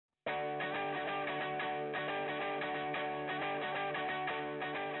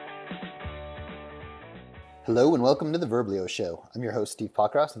Hello and welcome to the Verblio Show. I'm your host, Steve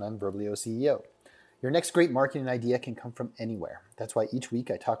Pockross, and I'm Verblio CEO. Your next great marketing idea can come from anywhere. That's why each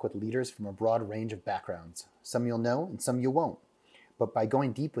week I talk with leaders from a broad range of backgrounds. Some you'll know and some you won't. But by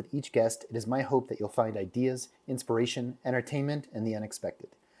going deep with each guest, it is my hope that you'll find ideas, inspiration, entertainment, and the unexpected.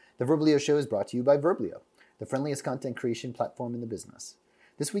 The Verblio Show is brought to you by Verblio, the friendliest content creation platform in the business.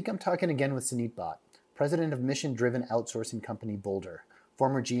 This week I'm talking again with Suneet Bhatt, president of mission-driven outsourcing company Boulder,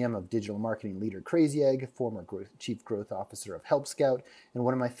 former GM of digital marketing leader Crazy Egg, former chief growth officer of Help Scout, and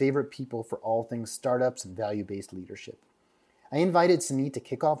one of my favorite people for all things startups and value-based leadership. I invited Suneet to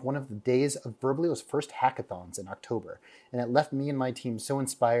kick off one of the days of Verblio's first hackathons in October, and it left me and my team so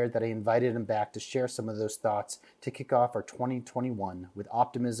inspired that I invited him back to share some of those thoughts to kick off our 2021 with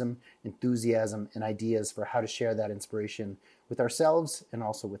optimism, enthusiasm, and ideas for how to share that inspiration with ourselves and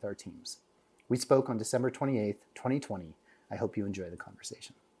also with our teams. We spoke on December 28th, 2020. I hope you enjoy the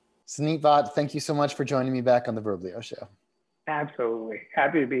conversation. Suneet Bhatt, thank you so much for joining me back on the Verblio Show. Absolutely.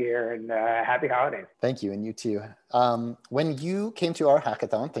 Happy to be here and happy holidays. Thank you, and you too. When you came to our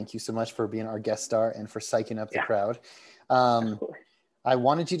hackathon, thank you so much for being our guest star and for psyching up the crowd. I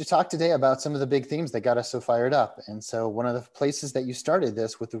wanted you to talk today about some of the big themes that got us so fired up. And so one of the places that you started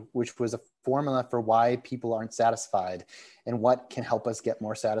this with, which was a formula for why people aren't satisfied and what can help us get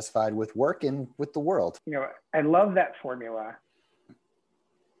more satisfied with work and with the world. You know, I love that formula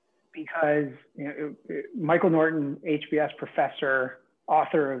because Michael Norton, HBS professor,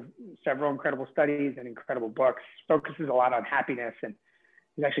 author of several incredible studies and incredible books, focuses a lot on happiness, and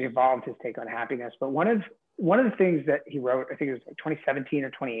he's actually evolved his take on happiness. But one of the things that he wrote, I think it was like 2017 or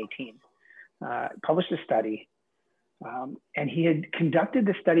 2018, published a study, and he had conducted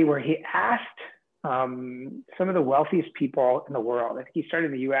the study where he asked some of the wealthiest people in the world. I think he started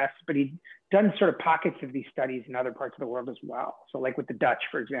in the US, but he'd done sort of pockets of these studies in other parts of the world as well. So like with the Dutch,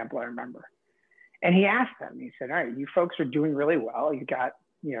 for example, I remember. And he asked them, he said, all right, you folks are doing really well. You got,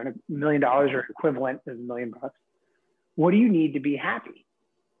 $1 million or equivalent of $1 million. What do you need to be happy?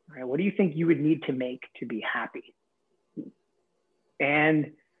 Right? What do you think you would need to make to be happy?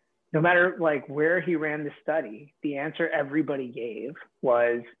 And no matter like where he ran the study, the answer everybody gave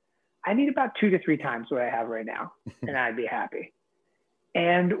was, I need about 2 to 3 times what I have right now, and I'd be happy.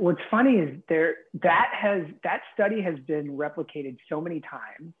 And what's funny is that study has been replicated so many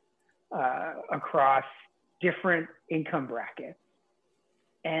times across different income brackets.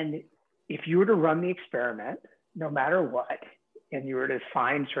 And if you were to run the experiment, no matter what, and you were to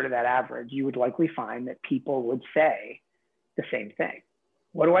find sort of that average, you would likely find that people would say the same thing.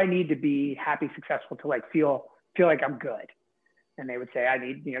 What do I need to be happy, successful, to like feel like I'm good? And they would say, I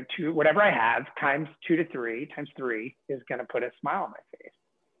need, whatever I have times 2 to 3 times 3 is going to put a smile on my face.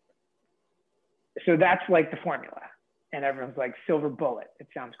 So that's like the formula. And everyone's like, silver bullet. It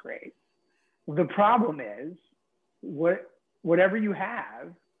sounds great. The problem is whatever you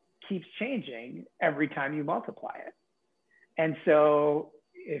have keeps changing every time you multiply it. And so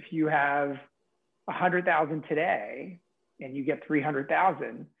if you have 100,000 today and you get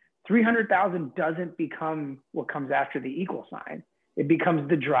 300,000 doesn't become what comes after the equal sign. It becomes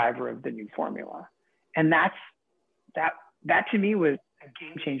the driver of the new formula. And that to me was a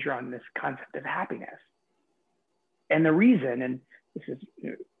game changer on this concept of happiness. And the reason, and this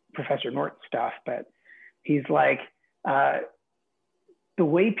is Professor Norton stuff, but he's like, the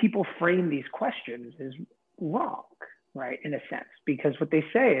way people frame these questions is wrong, right? In a sense, because what they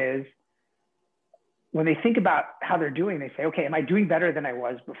say is, when they think about how they're doing, they say, okay, am I doing better than I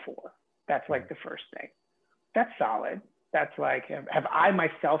was before? That's like the first thing. That's solid. That's like, have I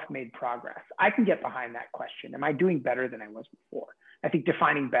myself made progress? I can get behind that question. Am I doing better than I was before? I think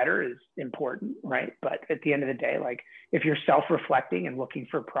defining better is important, right? But at the end of the day, like if you're self-reflecting and looking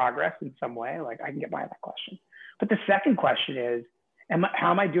for progress in some way, like I can get behind that question. But the second question is,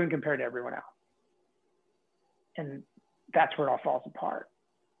 how am I doing compared to everyone else? And that's where it all falls apart.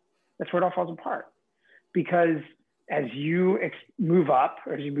 That's where it all falls apart. Because as you move up,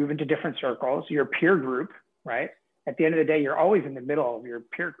 or as you move into different circles, your peer group, right? At the end of the day, you're always in the middle of your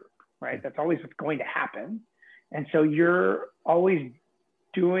peer group, right? That's always what's going to happen. And so you're always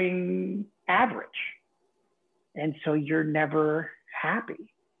doing average. And so you're never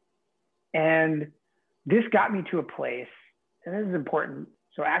happy. And this got me to a place, and this is important.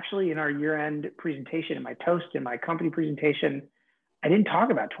 So actually in our year-end presentation, in my toast, in my company presentation, I didn't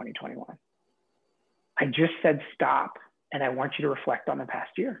talk about 2021. I just said, stop. And I want you to reflect on the past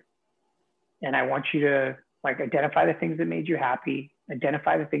year. And I want you to like identify the things that made you happy,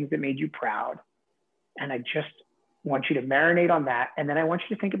 identify the things that made you proud. And I just want you to marinate on that. And then I want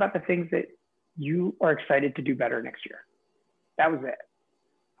you to think about the things that you are excited to do better next year. That was it.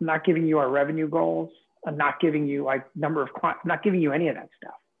 I'm not giving you our revenue goals. I'm not giving you like number of clients. I'm not giving you any of that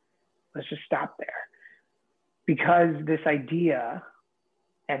stuff. Let's just stop there. Because this idea,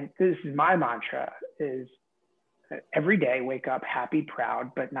 and this is my mantra, is every day wake up happy,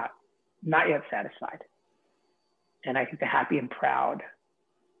 proud, but not yet satisfied. And I think the happy and proud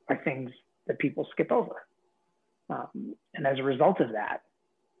are things that people skip over. And as a result of that,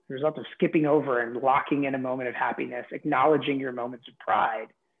 the result of skipping over and locking in a moment of happiness, acknowledging your moments of pride,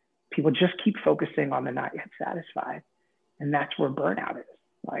 people just keep focusing on the not yet satisfied. And that's where burnout is.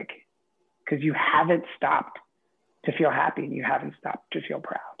 Like, because you haven't stopped to feel happy and you haven't stopped to feel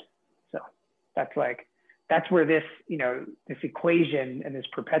proud. So that's where this, this equation and this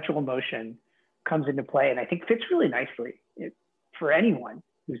perpetual motion comes into play. And I think fits really nicely for anyone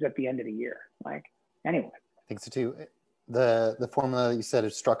who's at the end of the year, like anyone. I think so too. The formula that you said,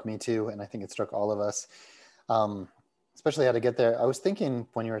 it struck me too. And I think it struck all of us, especially how to get there. I was thinking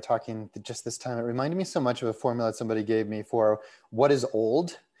when you were talking just this time, it reminded me so much of a formula that somebody gave me for what is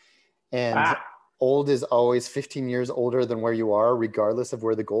old. And old is always 15 years older than where you are, regardless of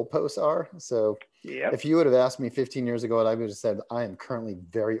where the goalposts are. So if you would have asked me 15 years ago, I would have said, I am currently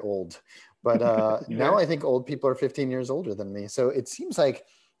very old. But now I think old people are 15 years older than me. So it seems like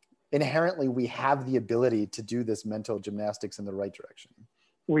inherently we have the ability to do this mental gymnastics in the right direction.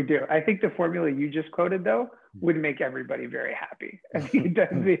 We do. I think the formula you just quoted, though, would make everybody very happy. I think it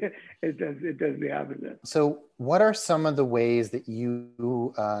does the opposite. So what are some of the ways that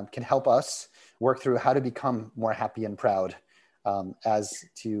you can help us work through how to become more happy and proud as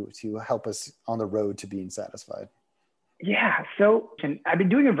to help us on the road to being satisfied? Yeah. So I've been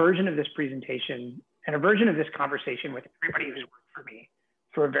doing a version of this presentation and a version of this conversation with everybody who's worked for me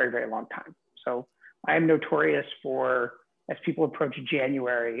for a very, very long time. So I am notorious for, as people approach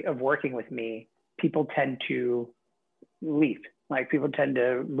January of working with me, people tend to leave. Like people tend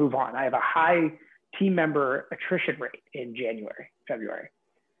to move on. I have a high team member attrition rate in January, February,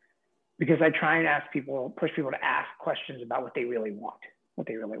 because I try and push people to ask questions about what they really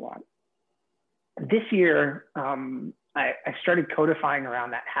want. This year, I started codifying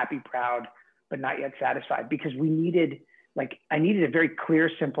around that happy, proud, but not yet satisfied, because I needed a very clear,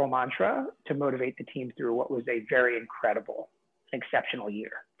 simple mantra to motivate the team through what was a very incredible, exceptional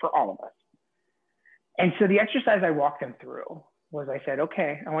year for all of us. And so the exercise I walked them through was, I said,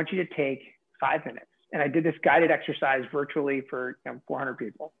 okay, I want you to take 5 minutes. And I did this guided exercise virtually for 400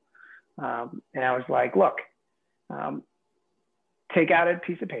 people. And I was like, look, take out a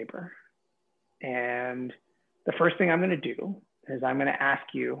piece of paper. And the first thing I'm going to do is I'm going to ask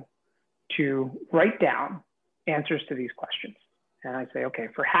you to write down answers to these questions. And I say, okay,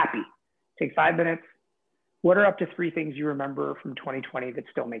 for happy, take 5 minutes. What are up to 3 things you remember from 2020 that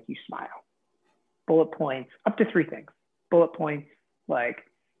still make you smile? Bullet points, up to 3 things. Bullet points, like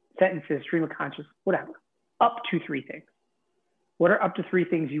sentences, stream of consciousness, whatever. Up to 3 things. What are up to 3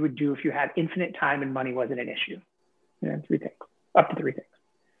 things you would do if you had infinite time and money wasn't an issue? 3 things, up to 3 things.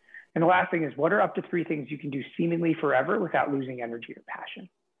 And the last thing is, what are up to 3 things you can do seemingly forever without losing energy or passion?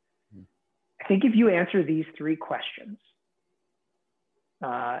 I think if you answer these 3 questions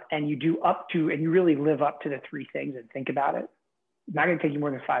and you do and you really live up to the 3 things and think about it, it's not going to take you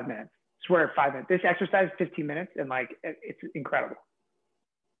more than 5 minutes. I swear, 5 minutes. This exercise is 15 minutes and it's incredible.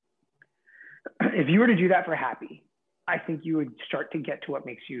 If you were to do that for happy, I think you would start to get to what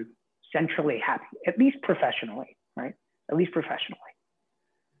makes you centrally happy, at least professionally, right? At least professionally.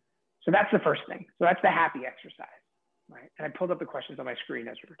 So that's the first thing. So that's the happy exercise, right? And I pulled up the questions on my screen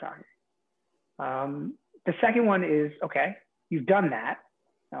as we were talking. The second one is, okay, you've done that.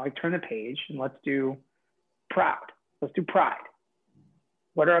 Now I turn the page and let's do proud. Let's do pride.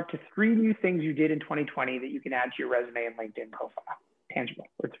 What are up to 3 new things you did in 2020 that you can add to your resume and LinkedIn profile? Tangible.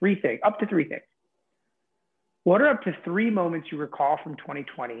 Or 3 things, up to 3 things. What are up to 3 moments you recall from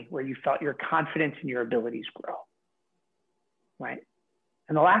 2020 where you felt your confidence in your abilities grow? Right?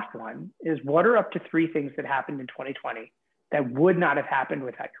 And the last one is, what are up to 3 things that happened in 2020 that would not have happened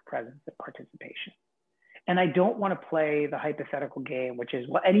without your presence and participation? And I don't want to play the hypothetical game, which is,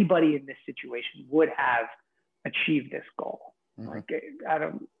 well, anybody in this situation would have achieved this goal.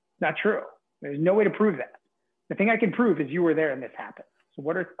 Not true. There's no way to prove that. The thing I can prove is you were there and this happened. So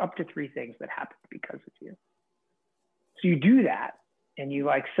what are up to 3 things that happened because of you? So you do that and you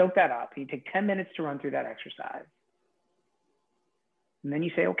soak that up. And you take 10 minutes to run through that exercise. And then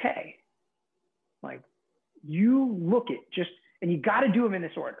you say, okay, you look at and you got to do them in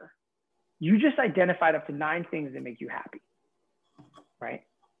this order. You just identified up to 9 things that make you happy, right?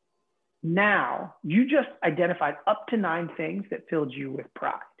 Now you just identified up to 9 things that filled you with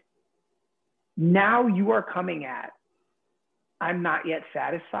pride. Now you are coming at, I'm not yet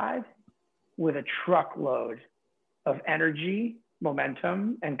satisfied with a truckload of energy,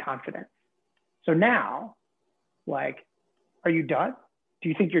 momentum, and confidence. So now, like, are you done? Do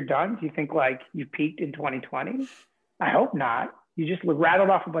you think you're done? Do you think like you peaked in 2020? I hope not. You just rattled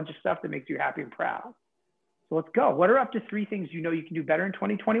off a bunch of stuff that makes you happy and proud. So let's go. What are up to 3 things you know you can do better in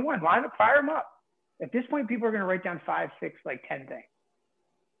 2021? Line up, fire them up. At this point, people are going to write down 5, 6, like 10 things.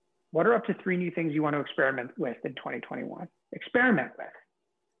 What are up to 3 new things you want to experiment with in 2021? Experiment with.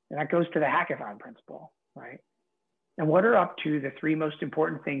 And that goes to the hackathon principle, right? And what are up to the 3 most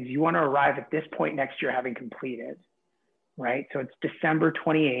important things you want to arrive at this point next year having completed, right? So it's December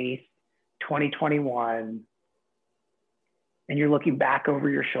 28th, 2021, and you're looking back over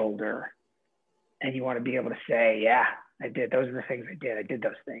your shoulder and you want to be able to say, yeah, I did. Those are the things I did. I did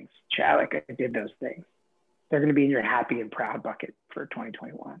those things. Chalik, I did those things. They're going to be in your happy and proud bucket for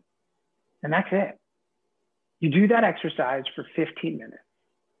 2021. And that's it. You do that exercise for 15 minutes.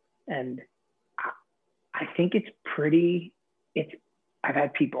 And I think I've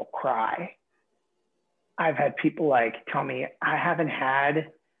had people cry. I've had people like tell me, I haven't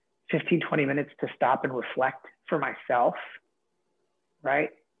had 15, 20 minutes to stop and reflect for myself, right?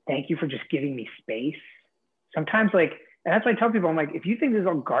 Thank you for just giving me space. Sometimes like, and that's why I tell people, I'm like, if you think this is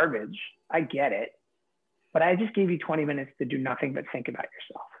all garbage, I get it. But I just gave you 20 minutes to do nothing but think about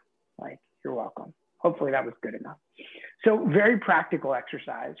yourself. Like, you're welcome. Hopefully that was good enough. So very practical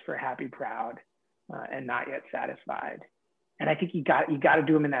exercise for happy, proud, and not yet satisfied. And I think you got to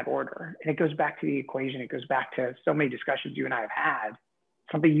do them in that order. And it goes back to the equation. It goes back to so many discussions you and I have had,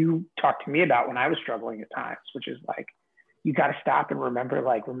 something you talked to me about when I was struggling at times, which is like, you got to stop and remember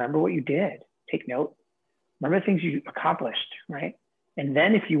what you did. Take note. Remember the things you accomplished, right? And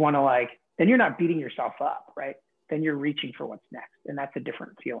then if you want to then you're not beating yourself up, right? Then you're reaching for what's next. And that's a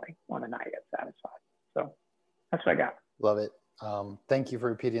different feeling on a not yet satisfied. So that's what I got. Love it. Thank you for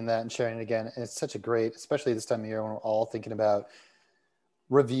repeating that and sharing it again. And it's such a great, especially this time of year when we're all thinking about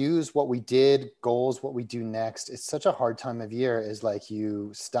reviews, what we did, goals, what we do next. It's such a hard time of year is like you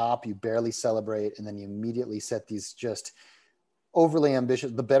stop, you barely celebrate, and then you immediately set these just overly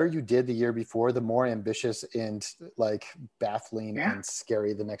ambitious. The better you did the year before, the more ambitious and like baffling and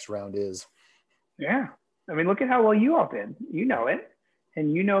scary the next round is. Yeah. I mean, look at how well you all did. You know it.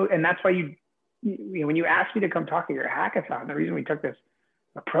 And and that's why when you asked me to come talk at your hackathon, the reason we took this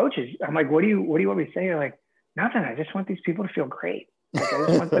approach is I'm like, what do you want me to say? You're like, nothing. I just want these people to feel great. Like,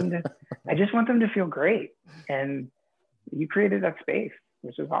 I just want them to feel great. And you created that space,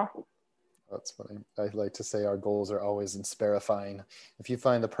 which is awesome. That's funny. I like to say our goals are always inspirifying. If you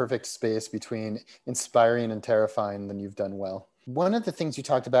find the perfect space between inspiring and terrifying, then you've done well. One of the things you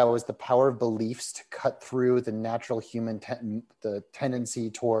talked about was the power of beliefs to cut through the natural human the tendency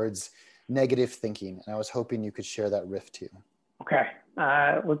towards negative thinking. And I was hoping you could share that riff too. Okay,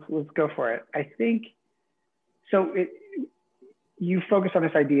 let's go for it. I think so. You focus on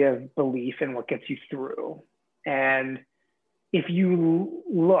this idea of belief and what gets you through. And if you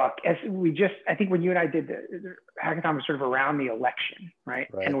look, I think when you and I did the hackathon was sort of around the election, right?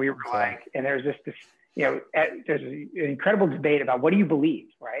 And we were and there's this, there's an incredible debate about what do you believe,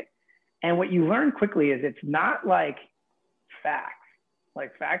 right? And what you learn quickly is it's not like facts.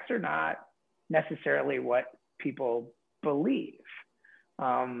 Like facts are not necessarily what people believe.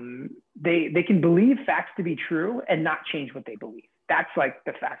 They can believe facts to be true and not change what they believe. That's like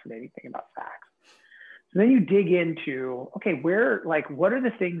the fascinating thing about facts. So then you dig into, okay, what are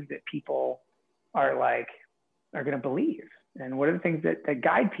the things that people are going to believe? And what are the things that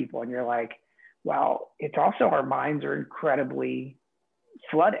guide people? And you're like, well, it's also our minds are incredibly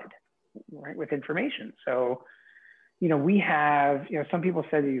flooded, right, with information. So, we have, some people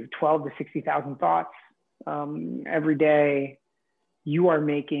said you have 12 to 60,000 thoughts every day. You are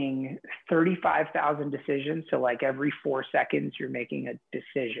making 35,000 decisions. So like every 4 seconds, you're making a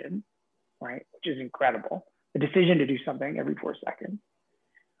decision, right? Which is incredible. A decision to do something every 4 seconds.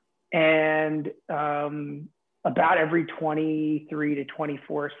 And about every 23 to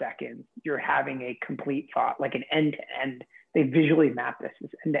 24 seconds, you're having a complete thought, like an end-to-end. They visually map this as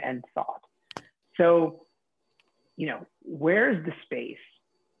end-to-end thought. So, where's the space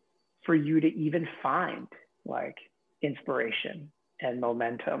for you to even find like inspiration and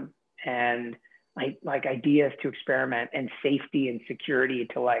momentum and like ideas to experiment and safety and security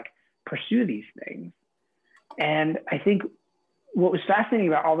to like pursue these things? And I think what was fascinating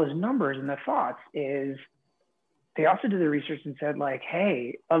about all those numbers and the thoughts is they also did the research and said like,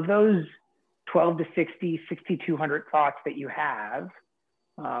 hey, of those 12 to 60, 6,200 thoughts that you have,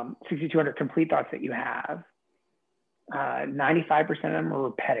 6,200 complete thoughts that you have, 95% of them were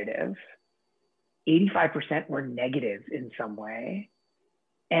repetitive, 85% were negative in some way.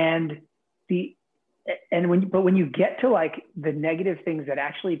 And the, but when you get to like the negative things that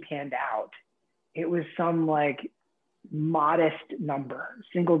actually panned out, it was some like modest number,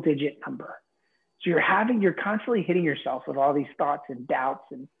 single digit number. So you're constantly hitting yourself with all these thoughts and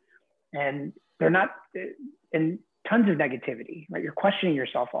doubts and they're not, and tons of negativity, right? You're questioning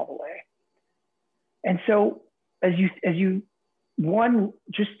yourself all the way. And so as you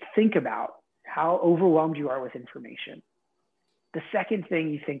just think about how overwhelmed you are with information. The second thing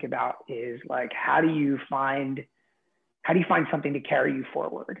you think about is like, how do you find something to carry you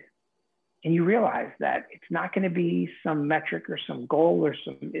forward? And you realize that it's not going to be some metric or some goal or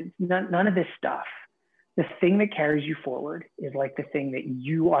it's none of this stuff. The thing that carries you forward is like the thing that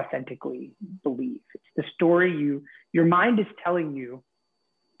you authentically believe. It's the story your mind is telling you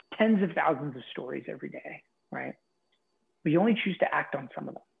tens of thousands of stories every day, right? But you only choose to act on some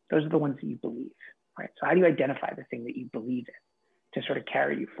of them. Those are the ones that you believe, right? So how do you identify the thing that you believe in to sort of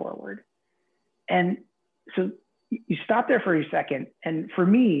carry you forward? And so you stop there for a second. And for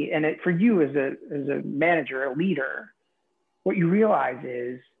me, and for you as a manager, a leader, what you realize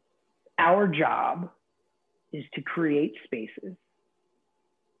is our job is to create spaces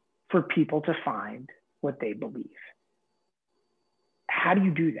for people to find what they believe. How do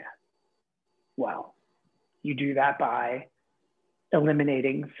you do that? Well, you do that by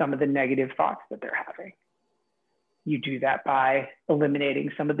eliminating some of the negative thoughts that they're having. You do that by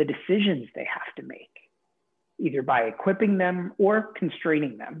eliminating some of the decisions they have to make, either by equipping them or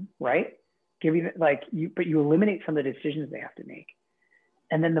constraining them, right? But you eliminate some of the decisions they have to make.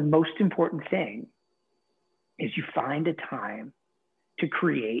 And then the most important thing is you find a time to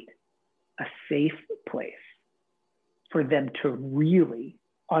create a safe place for them to really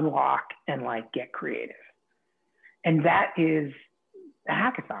unlock and like get creative. And that is the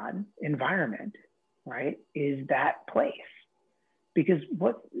hackathon environment, right? Is that place. Because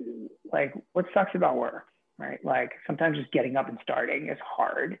what sucks about work, right? Like sometimes just getting up and starting is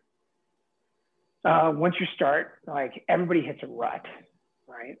hard. Once you start, like everybody hits a rut,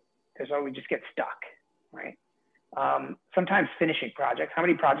 right? We just get stuck, right? Sometimes finishing projects. How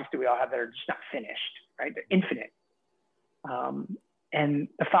many projects do we all have that are just not finished, right? They're infinite. And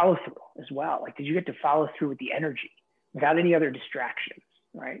the follow through as well. Like, did you get to follow through with the energy without any other distractions,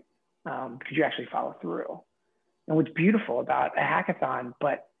 right? Could you actually follow through? And what's beautiful about a hackathon,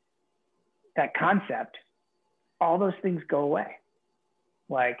 but that concept, all those things go away.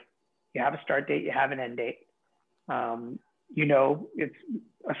 Like you have a start date, you have an end date. It's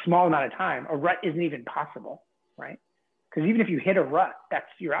a small amount of time. A rut isn't even possible, right? Because even if you hit a rut, that's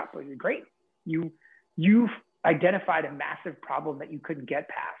your output. You're great. You've identified a massive problem that you couldn't get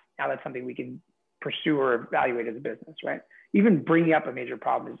past. Now that's something we can pursue or evaluate as a business, right? Even bringing up a major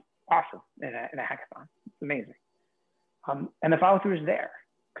problem is awesome in a hackathon. It's amazing. And the follow through is there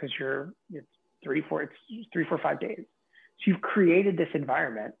because it's 3, 4, 5 days. So you've created this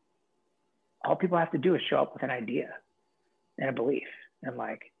environment. All people have to do is show up with an idea and a belief, and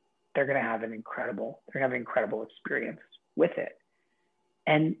like they're gonna have an incredible experience with it.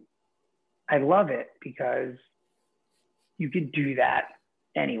 And I love it because you can do that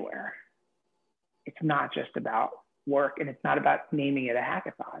anywhere. It's not just about work, and it's not about naming it a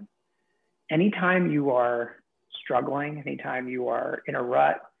hackathon. Anytime you are struggling, anytime you are in a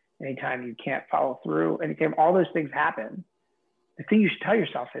rut, anytime you can't follow through, anytime all those things happen, the thing you should tell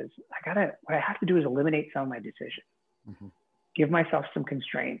yourself is, what I have to do is eliminate some of my decisions. Mm-hmm. Give myself some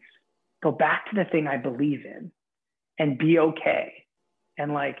constraints, go back to the thing I believe in and be okay.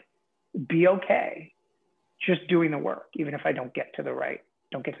 And like, be okay just doing the work, even if I don't get to the right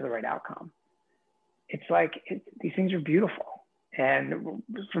outcome. It's like, these things are beautiful. And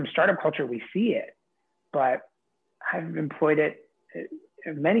from startup culture, we see it, but I've employed it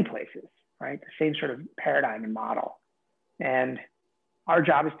in many places, right? The same sort of paradigm and model. And our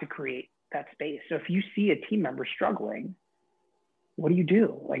job is to create that space. So if you see a team member struggling, what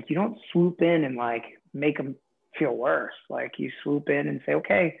do? Like, you don't swoop in and like make them feel worse. Like you swoop in and say,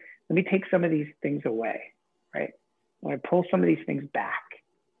 okay, let me take some of these things away, right? I'm going to pull some of these things back.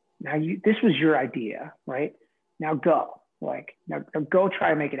 Now this was your idea, right? Now go, now go try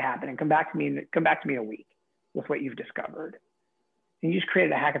to make it happen and come back to me in a week with what you've discovered. And you just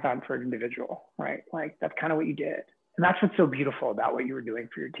created a hackathon for an individual, right? Like that's kind of what you did. And that's what's so beautiful about what you were doing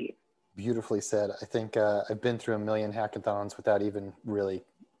for your team. Beautifully said. I think I've been through a million hackathons without even really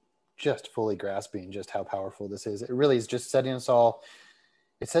just fully grasping just how powerful this is. It really is just setting us all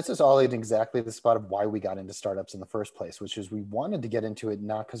It sets us all in exactly the spot of why we got into startups in the first place, which is we wanted to get into it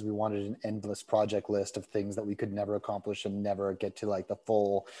not because we wanted an endless project list of things that we could never accomplish and never get to like the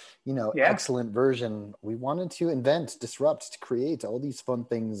full, Yeah, excellent version. We wanted to invent, disrupt, to create all these fun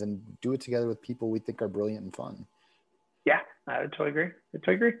things and do it together with people we think are brilliant and fun. yeah, I totally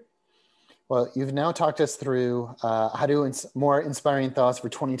agree. Well, you've now talked us through how to more inspiring thoughts for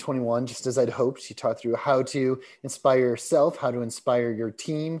 2021, just as I'd hoped. You talked through how to inspire yourself, how to inspire your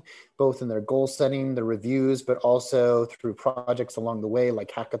team, both in their goal setting, the reviews, but also through projects along the way, like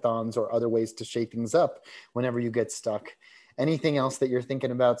hackathons or other ways to shake things up whenever you get stuck. Anything else that you're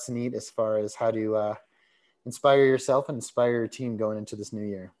thinking about, Sunit, as far as how to inspire yourself and inspire your team going into this new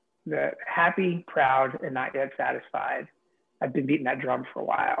year? The happy, proud, and not yet satisfied. I've been beating that drum for a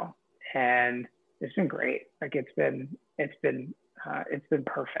while, and it's been great. Like it's been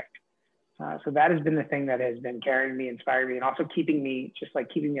perfect. So that has been the thing that has been carrying me, inspiring me, and also keeping me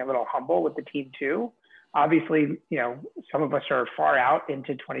a little humble with the team too. Obviously, some of us are far out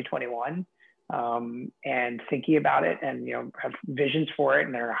into 2021 and thinking about it, and have visions for it,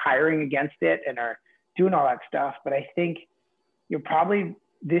 and are hiring against it, and are doing all that stuff. But I think probably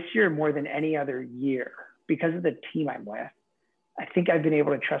this year more than any other year, because of the team I'm with, I think I've been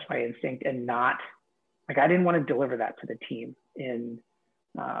able to trust my instinct and not I didn't want to deliver that to the team in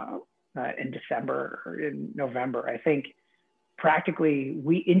December or in November. I think practically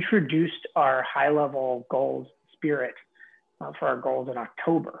we introduced our high level goals spirit for our goals in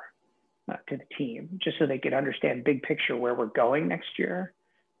October to the team, just so they could understand big picture where we're going next year,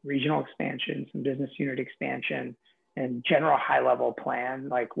 regional expansion, some business unit expansion, and general high level plan,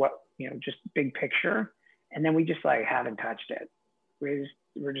 like what, just big picture. And then we just haven't touched it.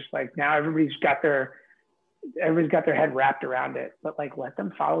 We're just now everybody's got their head wrapped around it, but let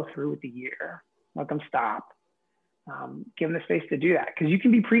them follow through with the year. Let them stop. Give them the space to do that, because you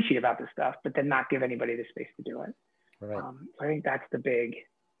can be preachy about this stuff, but then not give anybody the space to do it. Right. So I think that's probably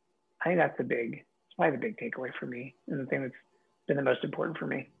the big takeaway for me, and the thing that's been the most important for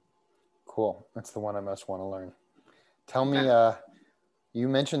me. Cool. That's the one I most want to learn. Tell me, you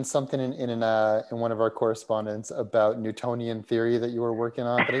mentioned something in one of our correspondence about Newtonian theory that you were working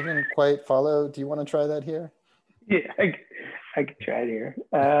on, but I didn't quite follow. Do you want to try that here? Yeah, I could try it here.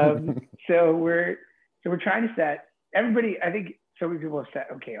 So we're trying to set everybody. I think so many people have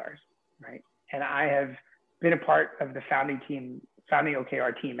set OKRs, right? And I have been a part of the founding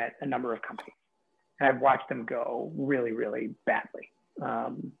OKR team at a number of companies, and I've watched them go really, really badly.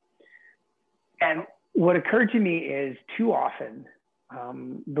 And what occurred to me is too often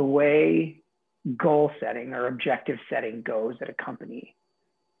the way goal setting or objective setting goes at a company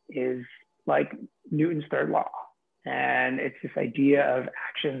is like Newton's third law. And it's this idea of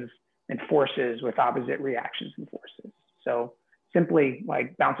actions and forces with opposite reactions and forces. So simply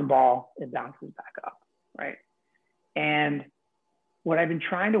bounce a ball, it bounces back up, right? And what I've been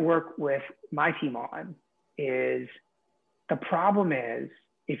trying to work with my team on is the problem is,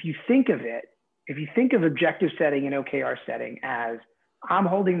 if you think of objective setting and OKR setting as I'm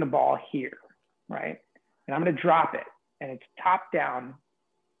holding the ball here, right? And I'm going to drop it, and it's top down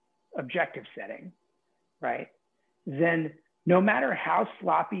objective setting, right? Then no matter how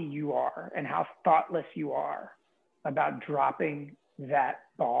sloppy you are and how thoughtless you are about dropping that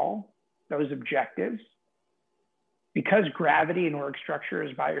ball, those objectives, because gravity and org structure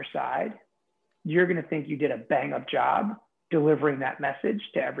is by your side, you're going to think you did a bang up job delivering that message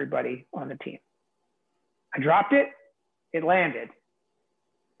to everybody on the team. I dropped it, it landed.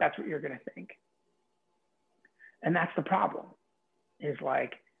 That's what you're going to think. And that's the problem, is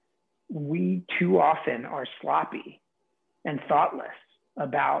we too often are sloppy and thoughtless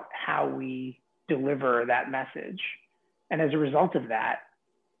about how we deliver that message. And as a result of that,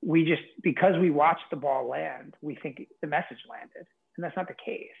 because we watched the ball land, we think the message landed, and that's not the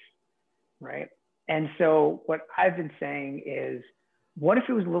case, right? And so what I've been saying is, what if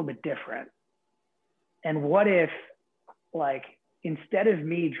it was a little bit different? And what if, instead of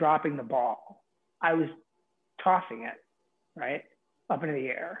me dropping the ball, I was tossing it, right, up into the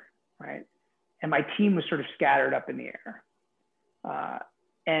air, right? And my team was sort of scattered up in the air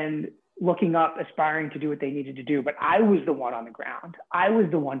and looking up, aspiring to do what they needed to do. But I was the one on the ground. I was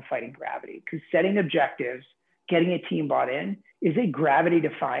the one fighting gravity, because setting objectives, getting a team bought in, is a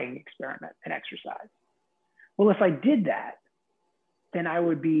gravity-defying experiment and exercise. Well, if I did that, then I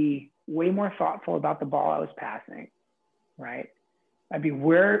would be way more thoughtful about the ball I was passing, right? I'd be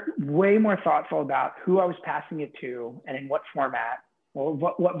way more thoughtful about who I was passing it to and in what format or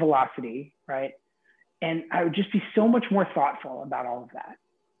what velocity, right? And I would just be so much more thoughtful about all of that,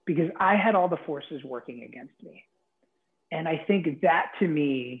 because I had all the forces working against me. And I think that to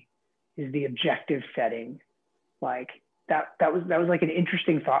me is the objective setting. Like that was like an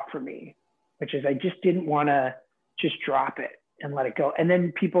interesting thought for me, which is I just didn't want to just drop it and let it go. And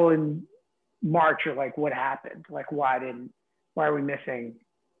then people in March are like, what happened? Like, why are we missing?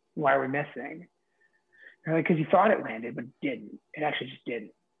 Why are we missing? They're like, because you thought it landed, but it didn't. It actually just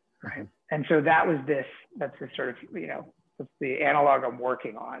didn't. Right. And so that's the sort of, that's the analog I'm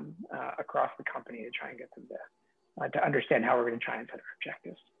working on across the company to try and get them to understand how we're going to try and set our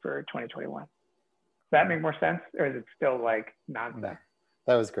objectives for 2021. Does that make more sense? Or is it still like nonsense?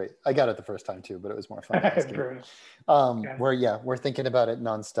 That was great. I got it the first time too, but it was more fun. We're thinking about it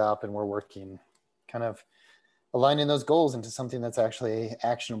nonstop, and we're working kind of aligning those goals into something that's actually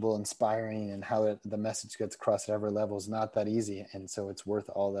actionable, inspiring, and how the message gets across at every level is not that easy. And so it's worth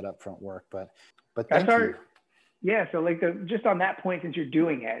all that upfront work, but thank you. Yeah. So like just on that point, since you're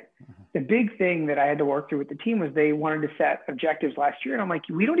doing it, the big thing that I had to work through with the team was they wanted to set objectives last year. And I'm like,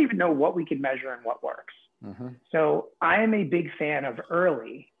 we don't even know what we can measure and what works. So I am a big fan of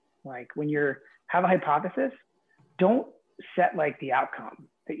early, like when have a hypothesis, don't set like the outcome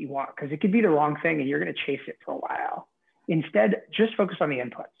that you want, because it could be the wrong thing and you're going to chase it for a while. Instead, just focus on the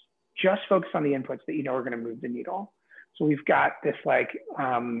inputs. Just focus on the inputs that are going to move the needle. So we've got this like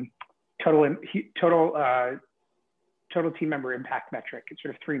total team member impact metric. It's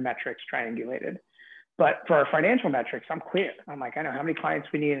sort of 3 metrics triangulated. But for our financial metrics, I'm clear. I'm like, I know how many clients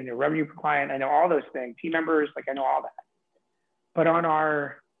we need, I know revenue per client, I know all those things, team members, like I know all that. But on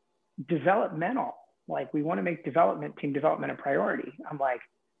our developmental, like we want to make team development a priority. I'm like,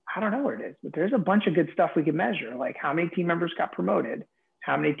 I don't know where it is, but there's a bunch of good stuff we can measure. Like how many team members got promoted,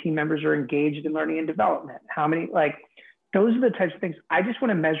 how many team members are engaged in learning and development, how many, like those are the types of things. I just want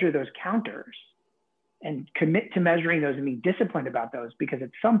to measure those counters and commit to measuring those and be disciplined about those, because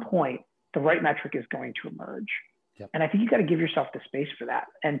at some point, the right metric is going to emerge. Yep. And I think you got to give yourself the space for that.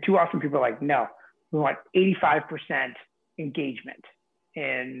 And too often people are like, no, we want 85% engagement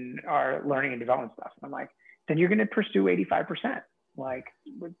in our learning and development stuff. And I'm like, then you're going to pursue 85%. Like,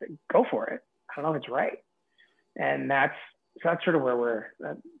 go for it. I don't know if it's right. And that's sort of where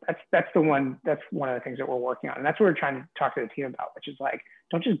that's one of the things that we're working on. And that's what we're trying to talk to the team about, which is like,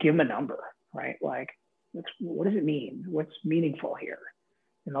 don't just give them a number, right? Like, what does it mean? What's meaningful here?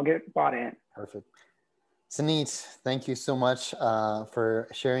 And they'll get bought in. Perfect. Sunit, thank you so much for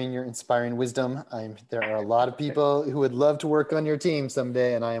sharing your inspiring wisdom. There are a lot of people who would love to work on your team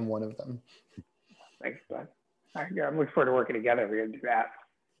someday, and I am one of them. Thanks, bud. I'm looking forward to working together. We're going to do that.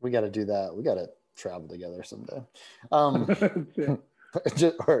 We got to do that. We got to travel together someday.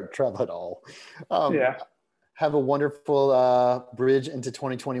 Or travel at all. Have a wonderful bridge into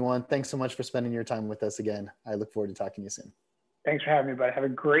 2021. Thanks so much for spending your time with us again. I look forward to talking to you soon. Thanks for having me, bud. Have a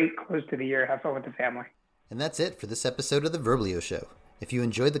great close to the year. Have fun with the family. And that's it for this episode of The Verblio Show. If you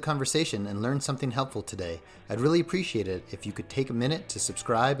enjoyed the conversation and learned something helpful today, I'd really appreciate it if you could take a minute to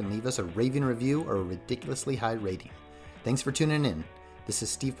subscribe and leave us a raving review or a ridiculously high rating. Thanks for tuning in. This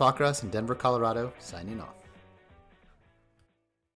is Steve Pockross in Denver, Colorado, signing off.